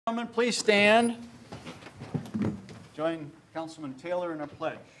Gentlemen, please stand. Join Councilman Taylor in a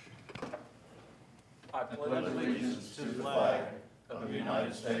pledge. I pledge allegiance to the flag of the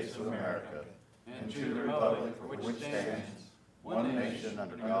United States of America and to the republic for which it stands, one nation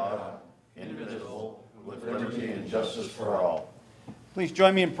under God, indivisible, with liberty and justice for all. Please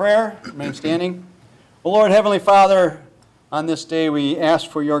join me in prayer. Remain standing. O Lord, Heavenly Father, on this day we ask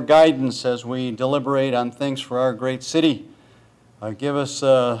for your guidance as we deliberate on things for our great city. Give us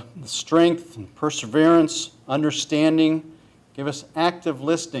strength and perseverance, understanding. Give us active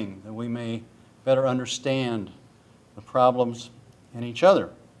listening that we may better understand the problems in each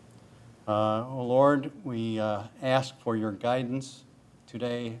other. Oh Lord, we ask for your guidance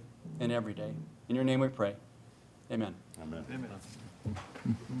today and every day. In your name we pray. Amen. Amen.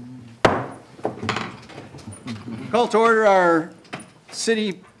 Call to order our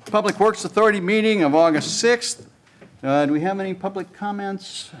City Public Works Authority meeting of August 6th. Do we have any public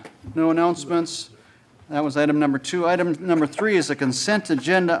comments? No announcements? That was item number 2. Item number 3 is the consent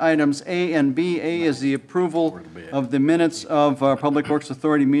agenda, items A and B. A is the approval of the minutes of our Public Works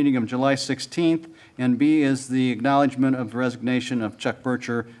Authority meeting of July 16th, and B is the acknowledgement of the resignation of Chuck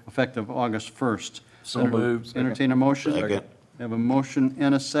Bircher effective August 1st. So moved. Entertain a motion? Second. We have a motion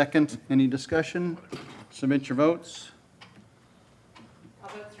and a second. Any discussion? Submit your votes.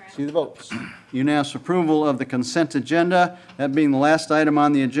 See the votes. Unanimous approval of the consent agenda. That being the last item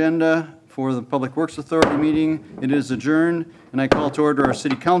on the agenda for the Public Works Authority meeting, it is adjourned, and I call to order our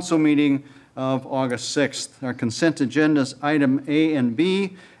City Council meeting of August 6th. Our consent agenda is item A and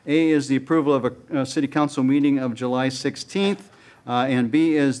B. A is the approval of a City Council meeting of July 16th, and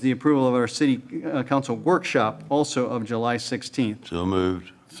B is the approval of our City Council workshop, also of July 16th. So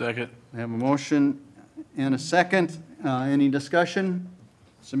moved. Second. We have a motion and a second. Any discussion?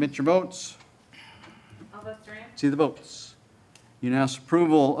 Submit your votes. All votes are in. See the votes. Unanimous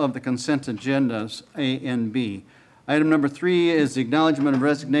approval of the consent agendas A and B. Item number 3 is the acknowledgement of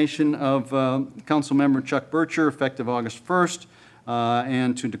resignation of Council Member Chuck Bircher effective August 1st,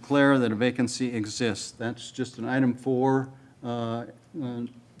 and to declare that a vacancy exists. That's just an item for the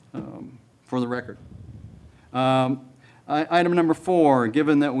record. Item number 4,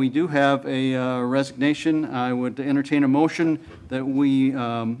 given that we do have a resignation, I would entertain a motion that we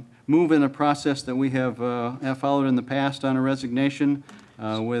move in the process that we have followed in the past on a resignation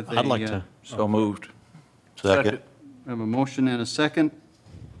with a... I'd like to. So moved. Second. I have a motion and a second.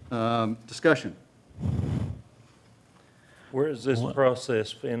 Discussion. Where does this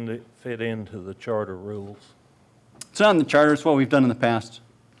process fit into the charter rules? It's on the charter. It's what we've done in the past.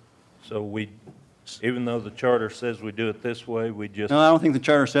 So even though the charter says we do it this way, we just... No, I don't think the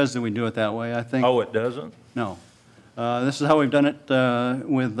charter says that we do it that way. I think... Oh, it doesn't? No. This is how we've done it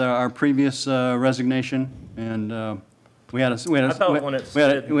with our previous resignation, and we had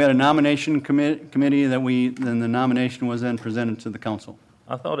a nomination committee that then the nomination was then presented to the council.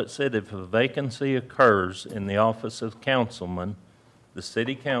 I thought it said if a vacancy occurs in the office of councilman, the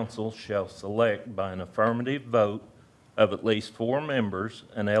city council shall select by an affirmative vote of at least 4 members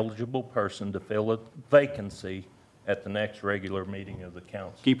an eligible person to fill a vacancy at the next regular meeting of the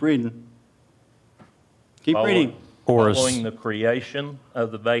council. Keep reading. Keep reading. Following the creation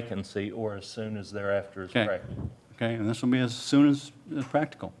of the vacancy or as soon as thereafter is practical. Okay, and this will be as soon as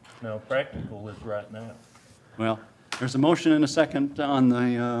practical. No, practical is right now. Well, there's a motion and a second on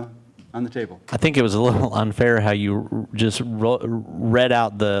the table. I think it was a little unfair how you just read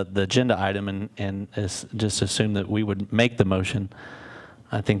out the agenda item and just assumed that we would make the motion.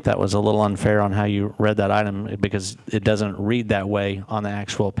 I think that was a little unfair on how you read that item because it doesn't read that way on the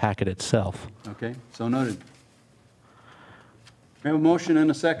actual packet itself. Okay, so noted. We have a motion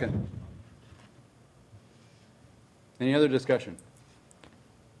and a second. Any other discussion?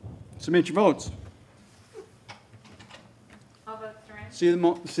 Submit your votes. All votes are in. See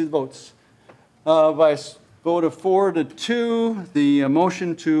the votes. By a vote of 4-2, the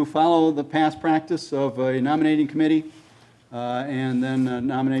motion to follow the past practice of a nominating committee and then a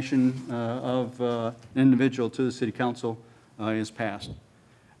nomination of an individual to the city council is passed.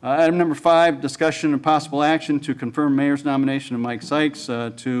 Item number 5, discussion and possible action to confirm mayor's nomination of Mike Sykes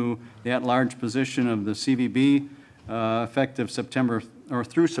to the at-large position of the CVB effective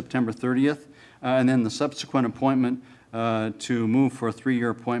through September 30th, and then the subsequent appointment to move for a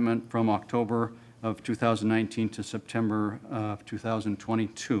 3-year appointment from October of 2019 to September of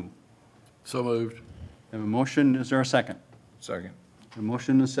 2022. So moved. Have a motion. Is there a second? Second. A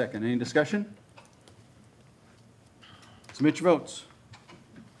motion and a second. Any discussion? Submit your votes.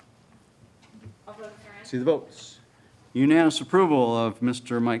 All votes are in. See the votes. Unanimous approval of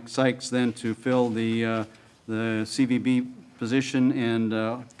Mr. Mike Sykes then to fill the CVB position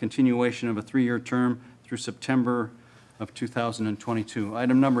and continuation of a 3-year term through September of 2022.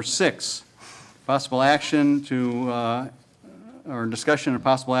 Item number 6, possible action to, or discussion of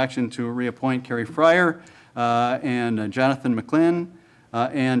possible action to reappoint Carrie Fryer and Jonathan McLinn,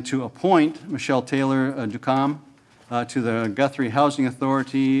 and to appoint Michelle Taylor Ducom to the Guthrie Housing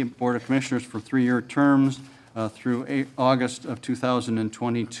Authority Board of Commissioners for 3-year terms through August of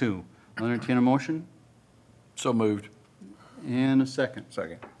 2022. I'll entertain a motion. So moved. And a second.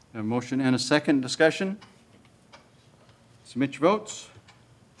 Second. A motion and a second. Discussion? Submit your votes.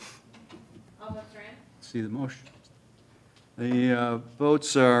 All votes are in. See the motion. The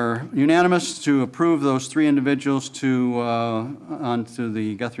votes are unanimous to approve those 3 individuals to, onto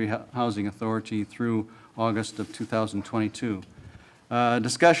the Guthrie Housing Authority through August of 2022.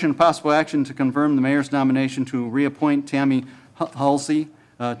 Discussion, possible action to confirm the mayor's nomination to reappoint Tammy Halsey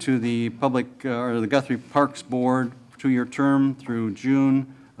to the public, or the Guthrie Parks Board, 2-year term through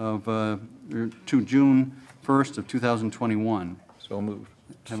June of, to June 1st of 2021. So moved.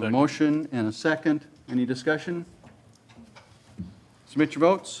 Have a motion and a second. Any discussion? Submit your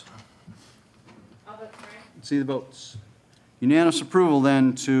votes. All votes are in. See the votes. Unanimous approval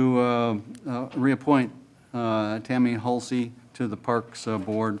then to reappoint Tammy Halsey to the Parks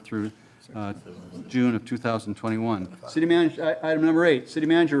Board through June of 2021. City manager, item number 8, city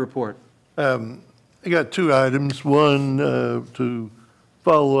manager report. I got 2 items. One, to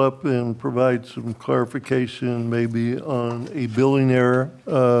follow up and provide some clarification maybe on a billing error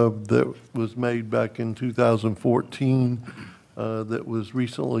that was made back in 2014 that was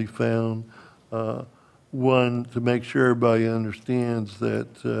recently found. One, to make sure everybody understands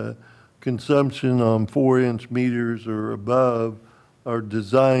that consumption on 4-inch meters or above are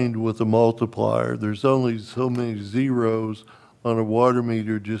designed with a multiplier. There's only so many zeros on a water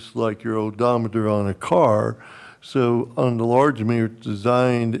meter, just like your odometer on a car. So on the large meter it's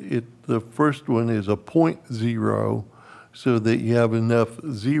designed, the first one is a 0.0, so that you have enough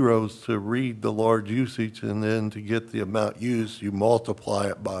zeros to read the large usage, and then to get the amount used, you multiply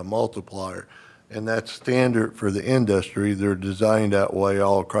it by a multiplier. And that's standard for the industry. They're designed that way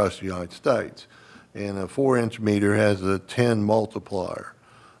all across the United States. And a 4-inch meter has a 10 multiplier.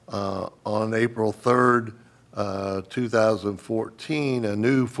 On April 3rd, 2014, a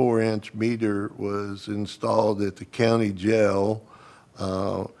new 4-inch meter was installed at the county jail,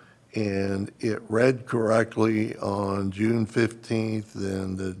 and it read correctly on June 15th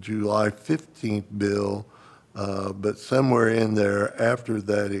and the July 15th bill, but somewhere in there after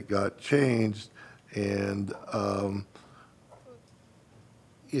that it got changed, and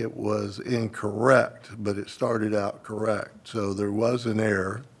it was incorrect, but it started out correct. So there was an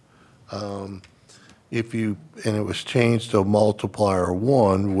error. And it was changed to a multiplier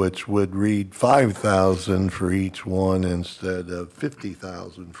 1, which would read 5,000 for each one instead of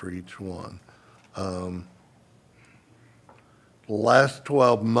 50,000 for each one. The last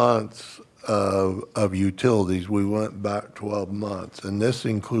 12 months of utilities, we went back 12 months, and this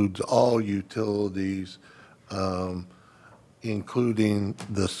includes all utilities, including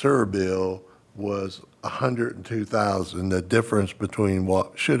the SIR bill, was 102,000, the difference between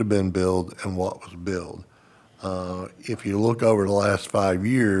what should have been billed and what was billed. If you look over the last 5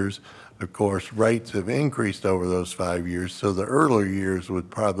 years, of course, rates have increased over those 5 years, so the earlier years would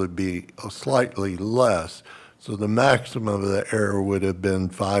probably be slightly less. So the maximum of the error would have been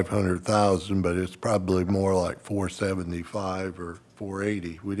 500,000, but it's probably more like 475 or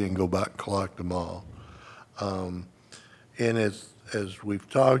 480. We didn't go back and collect them all. And as we've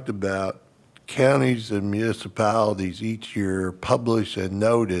talked about, counties and municipalities each year publish a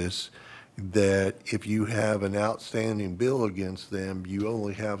notice that if you have an outstanding bill against them, you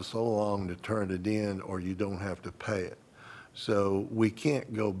only have so long to turn it in or you don't have to pay it. So we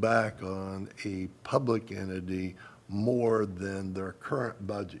can't go back on a public entity more than their current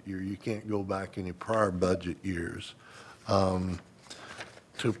budget year. You can't go back any prior budget years.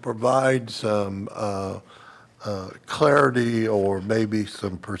 To provide some clarity or maybe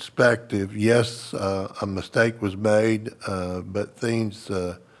some perspective, yes, a mistake was made, but things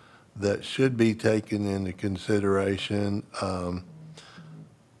that should be taken into consideration.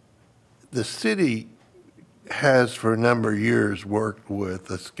 The city has for a number of years worked with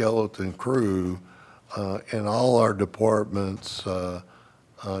a skeleton crew, and all our departments,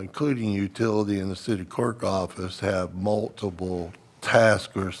 including utility and the city clerk office, have multiple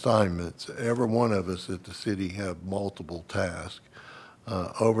tasks or assignments. Every one of us at the city have multiple tasks.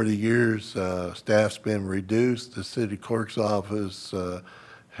 Over the years, staff's been reduced. The city clerk's office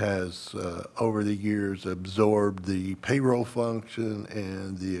has, over the years, absorbed the payroll function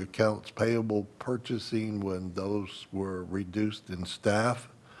and the accounts payable purchasing when those were reduced in staff.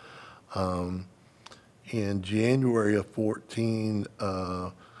 In January of 14,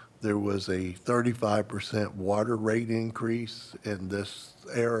 there was a 35% water rate increase, and this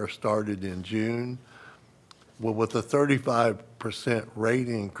era started in June. Well, with a 35% rate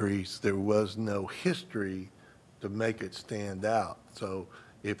increase, there was no history to make it stand out. So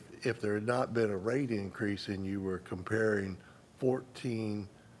if there had not been a rate increase and you were comparing 14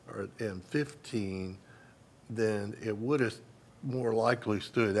 and 15, then it would have more likely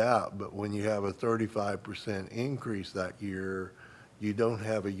stood out. But when you have a 35% increase that year, you don't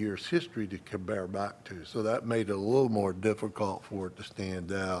have a year's history to compare back to. So that made it a little more difficult for it to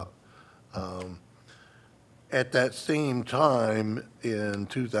stand out. At that same time, in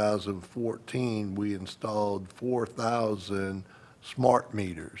 2014, we installed 4,000 smart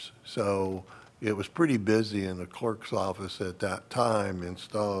meters. So it was pretty busy in the clerk's office at that time,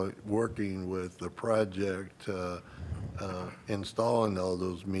 working with the project, installing all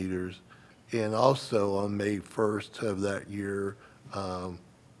those meters. And also on May 1st of that year,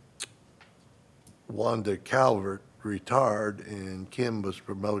 Wanda Calvert retired and Kim was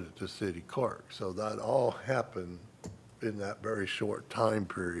promoted to city clerk. So that all happened in that very short time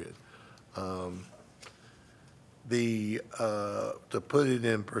period. To put it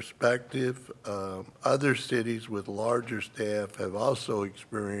in perspective, other cities with larger staff have also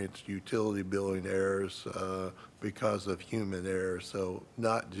experienced utility billing errors because of human error. So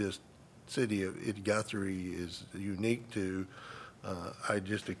not just city of Guthrie is unique to.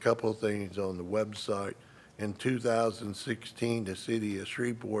 Just a couple of things on the website. In 2016, the city of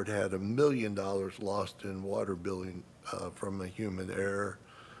Shreveport had $1 million lost in water billing from a human error.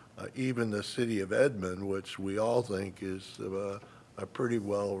 Even the city of Edmond, which we all think is a pretty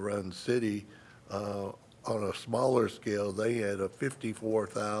well-run city, on a smaller scale, they had a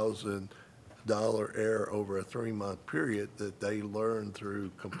 $54,000 error over a 3-month period that they learned through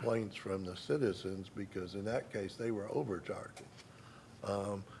complaints from the citizens, because in that case, they were overcharging.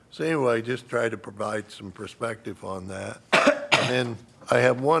 So anyway, just try to provide some perspective on that. And then I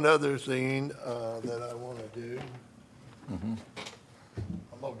have one other thing that I want to do. I'm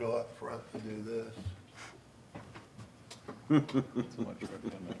going to go up front to do this.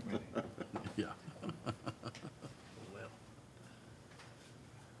 Yeah.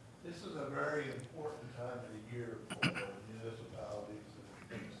 This is a very important time of the year for municipalities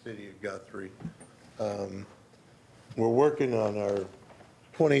in the city of Guthrie. We're working on our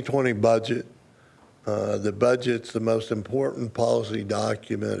 2020 budget. The budget's the most important policy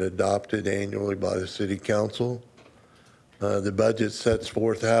document adopted annually by the city council. The budget sets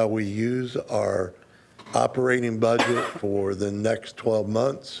forth how we use our operating budget for the next 12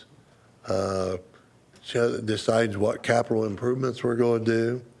 months, decides what capital improvements we're going to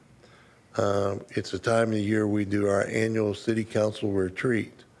do. It's the time of the year we do our annual city council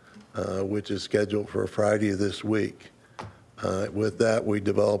retreat, which is scheduled for Friday of this week. With that, we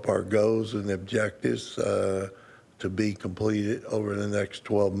develop our goals and objectives to be completed over the next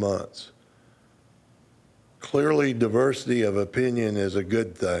 12 months. Clearly, diversity of opinion is a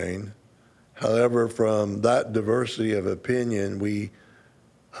good thing. However, from that diversity of opinion,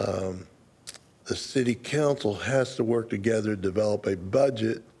 the city council has to work together to develop a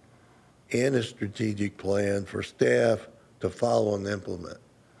budget and a strategic plan for staff to follow and implement.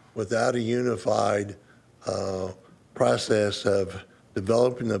 Without a unified process of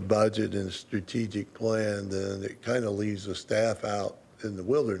developing a budget and a strategic plan, then it kind of leaves the staff out in the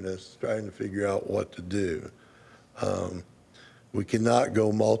wilderness trying to figure out what to do. We cannot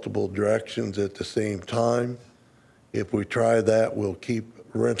go multiple directions at the same time. If we try that, we'll keep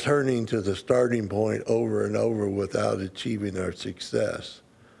returning to the starting point over and over without achieving our success.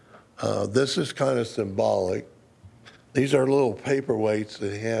 This is kind of symbolic. These are little paperweights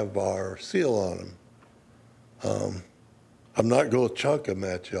that have our seal on them. I'm not going to chunk them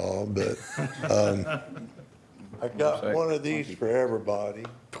at y'all, but I got one of these for everybody.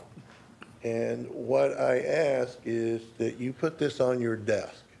 And what I ask is that you put this on your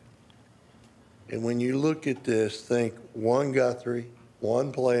desk. And when you look at this, think one Guthrie,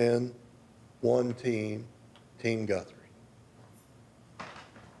 one plan, one team, Team Guthrie.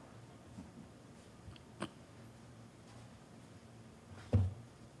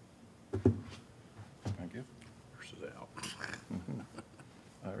 Thank you. Yours is out.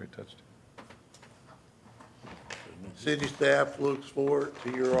 I already touched it. City staff looks forward to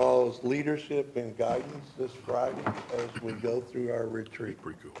your all's leadership and guidance this Friday as we go through our retreat.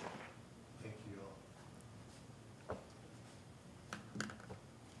 Pretty cool. Thank you all.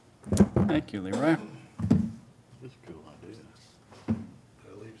 Thank you, Leroy. That's a cool idea. I'll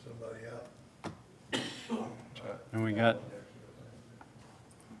leave somebody out. And we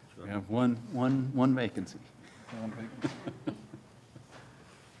have one vacancy.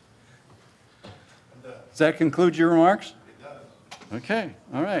 Does that conclude your remarks? It does. Okay,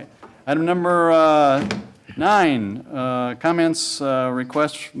 all right. Item number 9, comments,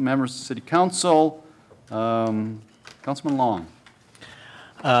 requests from members of the City Council. Councilman Long.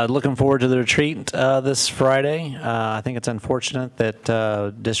 Looking forward to the retreat this Friday. I think it's unfortunate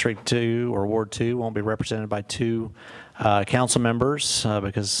that District 2 or Ward 2 won't be represented by 2 council members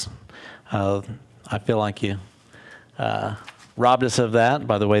because I feel like you robbed us of that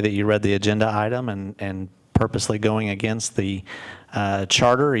by the way that you read the agenda item and purposely going against the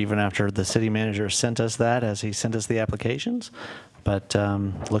charter even after the city manager sent us that as he sent us the applications. But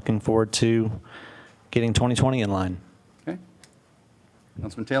looking forward to getting 2020 in line. Okay.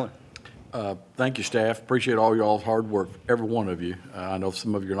 Councilman Taylor. Thank you, staff. Appreciate all y'all's hard work, every one of you. I know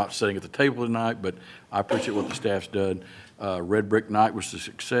some of you are not sitting at the table tonight, but I appreciate what the staff's done. Red Brick Night was a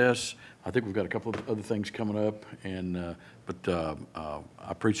success. I think we've got a couple of other things coming up, and but I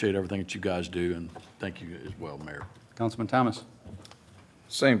appreciate everything that you guys do, and thank you as well, Mayor. Councilman Thomas.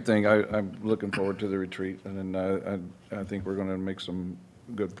 Same thing. I'm looking forward to the retreat, and then I think we're going to make some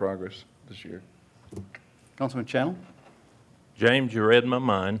good progress this year. Councilman Channel. James, you read my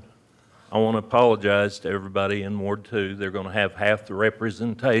mind. I want to apologize to everybody in Ward 2. They're going to have half the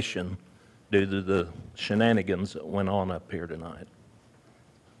representation due to the shenanigans that went on up here tonight.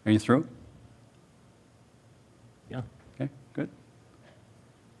 Are you through? Yeah. Okay, good.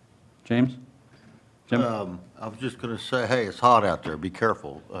 James? Jim? I was just going to say, hey, it's hot out there. Be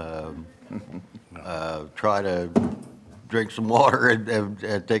careful. Try to drink some water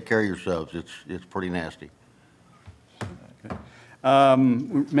and take care of yourselves. It's pretty nasty. We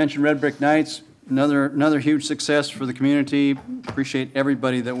mentioned Red Brick Nights, another huge success for the community. Appreciate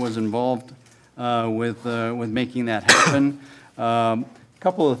everybody that was involved with making that happen.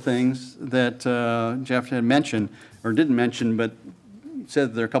 Couple of things that Jeff had mentioned, or didn't mention, but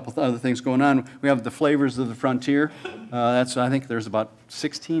said there are a couple of other things going on. We have the Flavors of the Frontier. I think there's about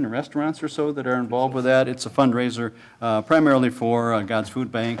 16 restaurants or so that are involved with that. It's a fundraiser primarily for God's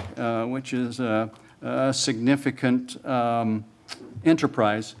Food Bank, which is a significant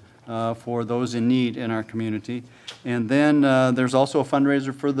enterprise for those in need in our community. And then there's also a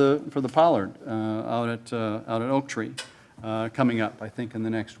fundraiser for the Pollard out at Oak Tree coming up, I think, in the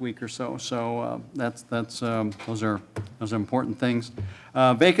next week or so. So those are important things.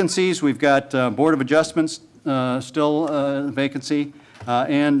 Vacancies, we've got Board of Adjustments still vacancy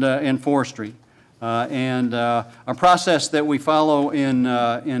and Forestry. And our process that we follow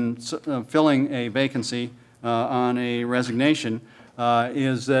in filling a vacancy on a resignation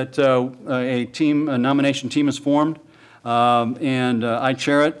is that a nomination team is formed, and I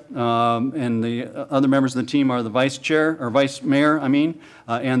chair it, and the other members of the team are the vice chair, or vice mayor,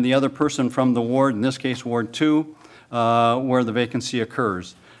 and the other person from the ward, in this case Ward 2, where the vacancy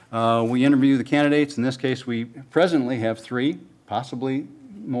occurs. We interview the candidates. In this case, we presently have 3, possibly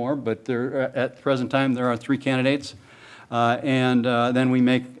more, but at the present time there are 3 candidates. And then we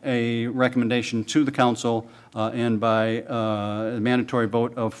make a recommendation to the council, and by a mandatory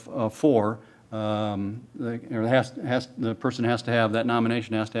vote of 4, the person has to have, that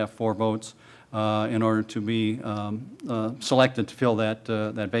nomination has to have 4 votes in order to be selected to fill that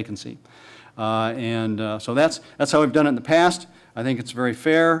vacancy. So that's how we've done it in the past. I think it's very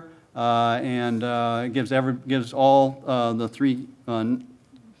fair, and it gives all the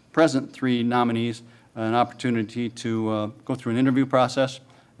present 3 nominees an opportunity to go through an interview process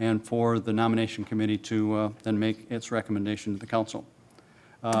and for the nomination committee to then make its recommendation to the council.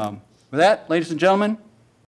 With that, ladies and gentlemen,